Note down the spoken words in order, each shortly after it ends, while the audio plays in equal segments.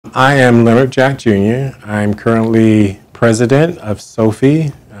I am Leonard Jack Jr. I'm currently president of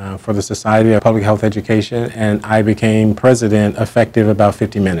SOFI for the Society of Public Health Education, and I became president effective about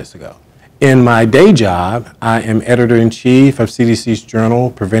 50 minutes ago. In my day job, I am editor-in-chief of CDC's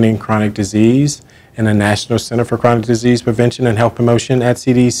journal, Preventing Chronic Disease, and the National Center for Chronic Disease Prevention and Health Promotion at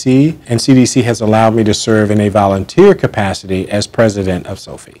CDC, and CDC has allowed me to serve in a volunteer capacity as president of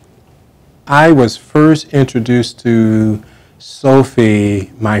SOFI. I was first introduced to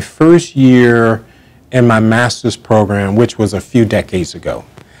SOFI my first year in my master's program, which was a few decades ago.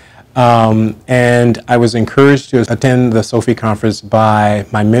 And I was encouraged to attend the SOFI conference by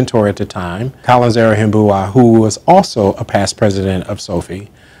my mentor at the time, Collins Arahimbuwa, who was also a past president of SOFI.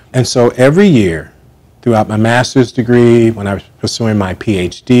 And so every year, throughout my master's degree, when I was pursuing my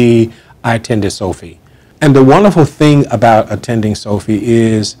PhD, I attended SOFI. And the wonderful thing about attending SOFI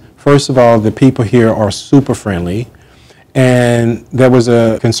is, first of all, the people here are super friendly. And there was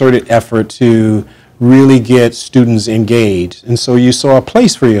a concerted effort to really get students engaged. And so you saw a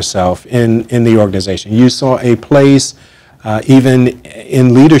place for yourself in the organization. You saw a place even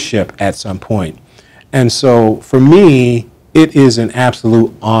in leadership at some point. And so for me, it is an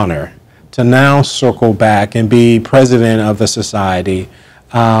absolute honor to now circle back and be president of the society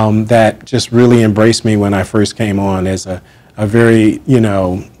that just really embraced me when I first came on as a very,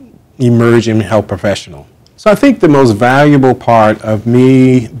 emerging health professional. So I think the most valuable part of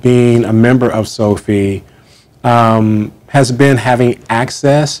me being a member of SOFI has been having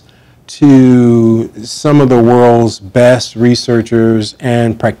access to some of the world's best researchers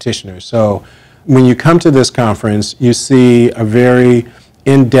and practitioners. So when you come to this conference, you see a very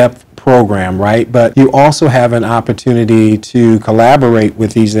in-depth program, right? But you also have an opportunity to collaborate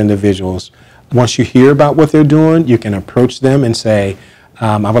with these individuals. Once you hear about what they're doing, you can approach them and say,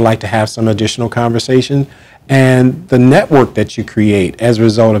 I would like to have some additional conversation. And the network that you create as a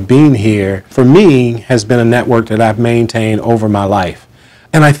result of being here, for me, has been a network that I've maintained over my life.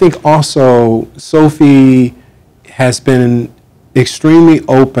 And I think also SOFI has been extremely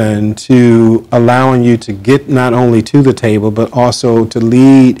open to allowing you to get not only to the table, but also to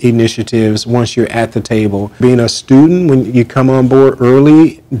lead initiatives once you're at the table. Being a student, when you come on board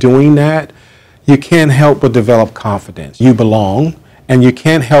early doing that, you can't help but develop confidence. You belong, and you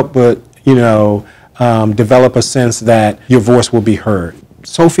can't help but, develop a sense that your voice will be heard.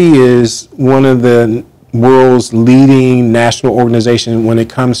 SOFI is one of the world's leading national organizations when it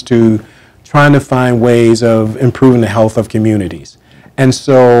comes to trying to find ways of improving the health of communities. And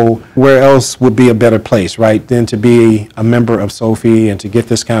so where else would be a better place, right, than to be a member of SOFI and to get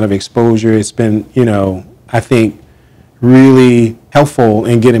this kind of exposure? It's been, I think, really helpful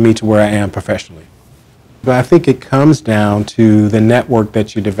in getting me to where I am professionally. But I think it comes down to the network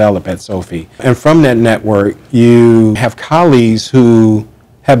that you develop at SOFI. And from that network, you have colleagues who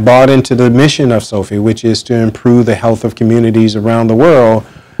have bought into the mission of SOFI, which is to improve the health of communities around the world.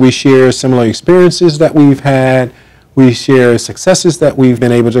 We share similar experiences that we've had. We share successes that we've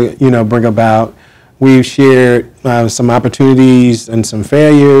been able to, bring about. We've shared some opportunities and some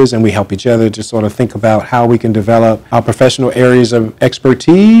failures, and we help each other to sort of think about how we can develop our professional areas of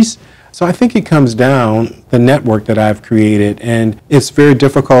expertise. So I think it comes down the network that I've created, and it's very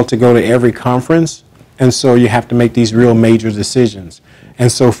difficult to go to every conference, and so you have to make these real major decisions.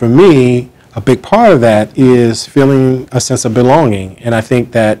 And so for me, a big part of that is feeling a sense of belonging, and I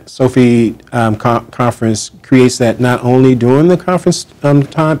think that SOFI conference creates that not only during the conference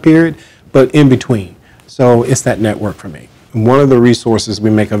time period, but in between. So it's that network for me. And one of the resources we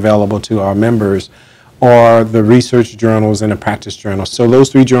make available to our members are the research journals and the practice journals. So those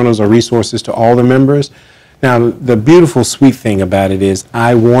three journals are resources to all the members. Now, the beautiful, sweet thing about it is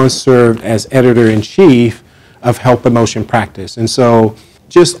I once served as editor-in-chief of Health Promotion Practice. And so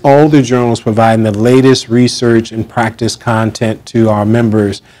just all the journals providing the latest research and practice content to our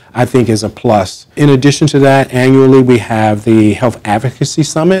members, I think is a plus. In addition to that, annually we have the Health Advocacy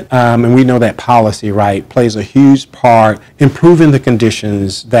Summit, and we know that policy, right, plays a huge part in improving the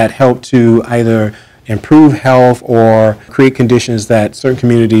conditions that help to either improve health or create conditions that certain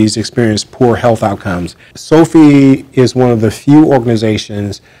communities experience poor health outcomes. SOFI is one of the few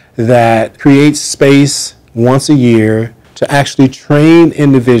organizations that creates space once a year to actually train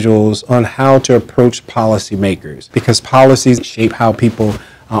individuals on how to approach policymakers, because policies shape how people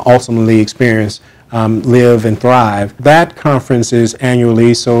ultimately experience, live, and thrive. That conference is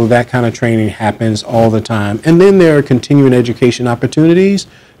annually, so that kind of training happens all the time. And then there are continuing education opportunities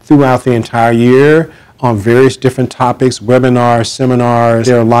throughout the entire year on various different topics, webinars, seminars.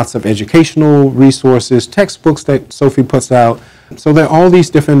 There are lots of educational resources, textbooks that SOFI puts out. So there are all these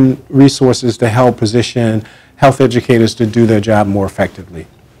different resources to help position health educators to do their job more effectively.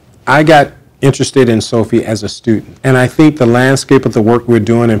 I got interested in Sophie as a student. And I think the landscape of the work we're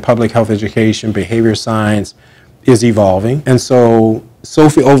doing in public health education, behavior science, is evolving. And so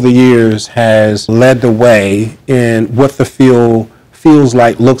Sophie over the years has led the way in what the field feels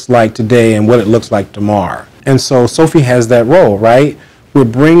like, looks like today, and what it looks like tomorrow. And so Sophie has that role, right? We're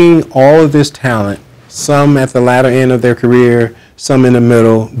bringing all of this talent, some at the latter end of their career, some in the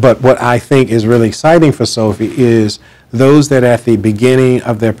middle, but what I think is really exciting for Sophie is those that at the beginning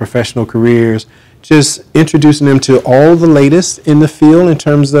of their professional careers, just introducing them to all the latest in the field in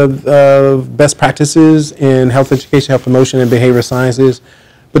terms of best practices in health education, health promotion, and behavioral sciences,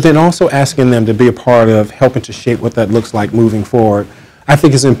 but then also asking them to be a part of helping to shape what that looks like moving forward. I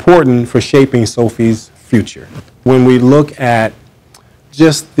think is important for shaping Sophie's future. When we look at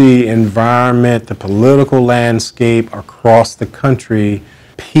just the environment, the political landscape across the country,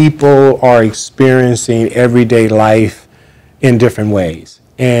 people are experiencing everyday life in different ways.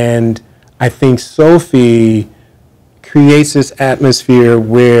 And I think Sophie creates this atmosphere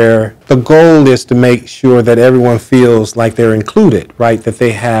where the goal is to make sure that everyone feels like they're included, right? That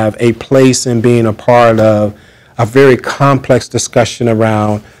they have a place in being a part of a very complex discussion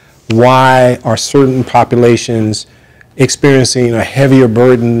around why are certain populations experiencing a heavier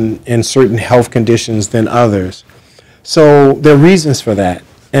burden in certain health conditions than others. So there are reasons for that.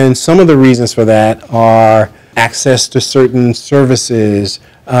 And some of the reasons for that are access to certain services,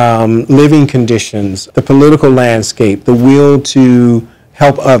 living conditions, the political landscape, the will to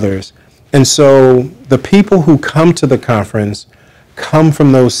help others. And so the people who come to the conference come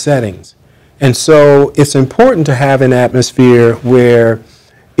from those settings. And so it's important to have an atmosphere where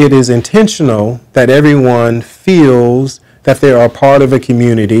it is intentional that everyone feels that they are a part of a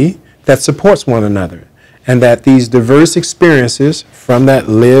community that supports one another, and that these diverse experiences from that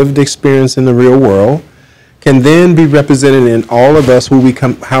lived experience in the real world can then be represented in all of us when we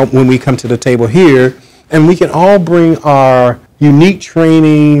come to the table here, and we can all bring our unique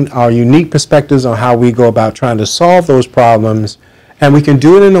training, our unique perspectives on how we go about trying to solve those problems, and we can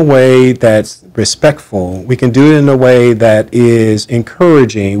do it in a way that's respectful. We can do it in a way that is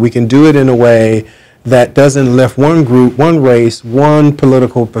encouraging. We can do it in a way that doesn't lift one group, one race, one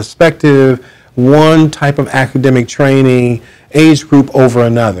political perspective, one type of academic training, age group over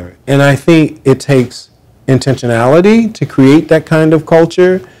another. And I think it takes intentionality to create that kind of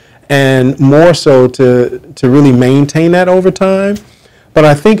culture, and more so to really maintain that over time. But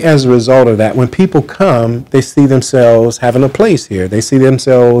I think as a result of that, when people come, they see themselves having a place here. They see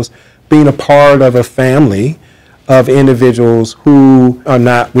themselves being a part of a family of individuals who are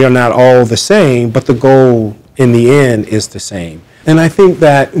not, we are not all the same, but the goal in the end is the same. And I think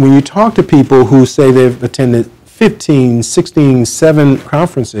that when you talk to people who say they've attended 15, 16, 7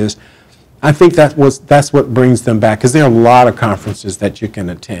 conferences, I think that's what brings them back, because there are a lot of conferences that you can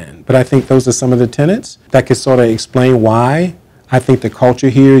attend. But I think those are some of the tenets that could sort of explain why I think the culture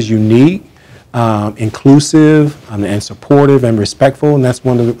here is unique, inclusive, and supportive and respectful, and that's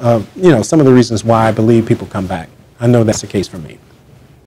one of the, some of the reasons why I believe people come back. I know that's the case for me.